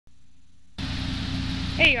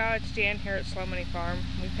Hey y'all, it's Jan here at Slow Money Farm.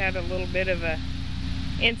 We've had a little bit of a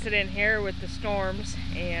incident here with the storms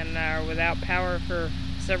and are without power for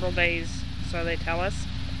several days, so they tell us.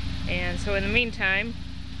 And so in the meantime,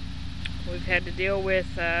 we've had to deal with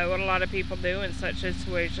what a lot of people do in such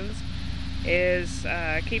situations is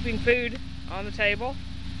keeping food on the table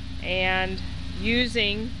and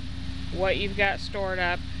using what you've got stored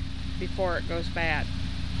up before it goes bad.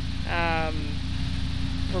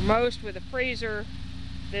 For most with a freezer,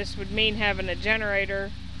 this would mean having a generator.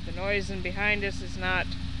 The noise behind us is not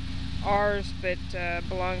ours, but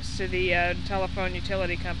belongs to the telephone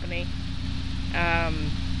utility company.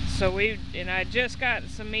 So I just got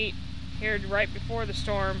some meat here right before the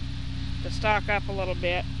storm to stock up a little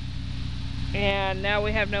bit, and now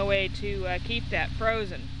we have no way to keep that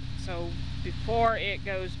frozen. So before it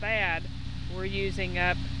goes bad, we're using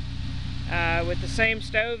up with the same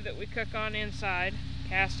stove that we cook on inside,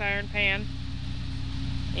 cast iron pan,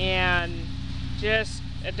 and just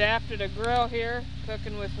adapted a grill here,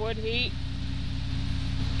 cooking with wood heat.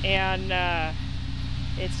 And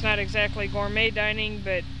it's not exactly gourmet dining,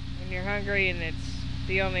 but when you're hungry and it's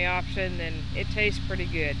the only option, then it tastes pretty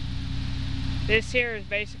good. This here is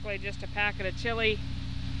basically just a packet of chili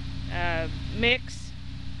mix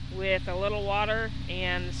with a little water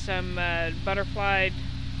and some butterflied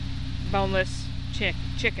boneless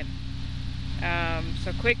chicken.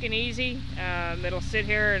 So quick and easy. It'll sit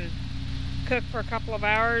here and cook for a couple of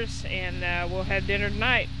hours, and we'll have dinner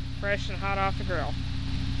tonight, fresh and hot off the grill.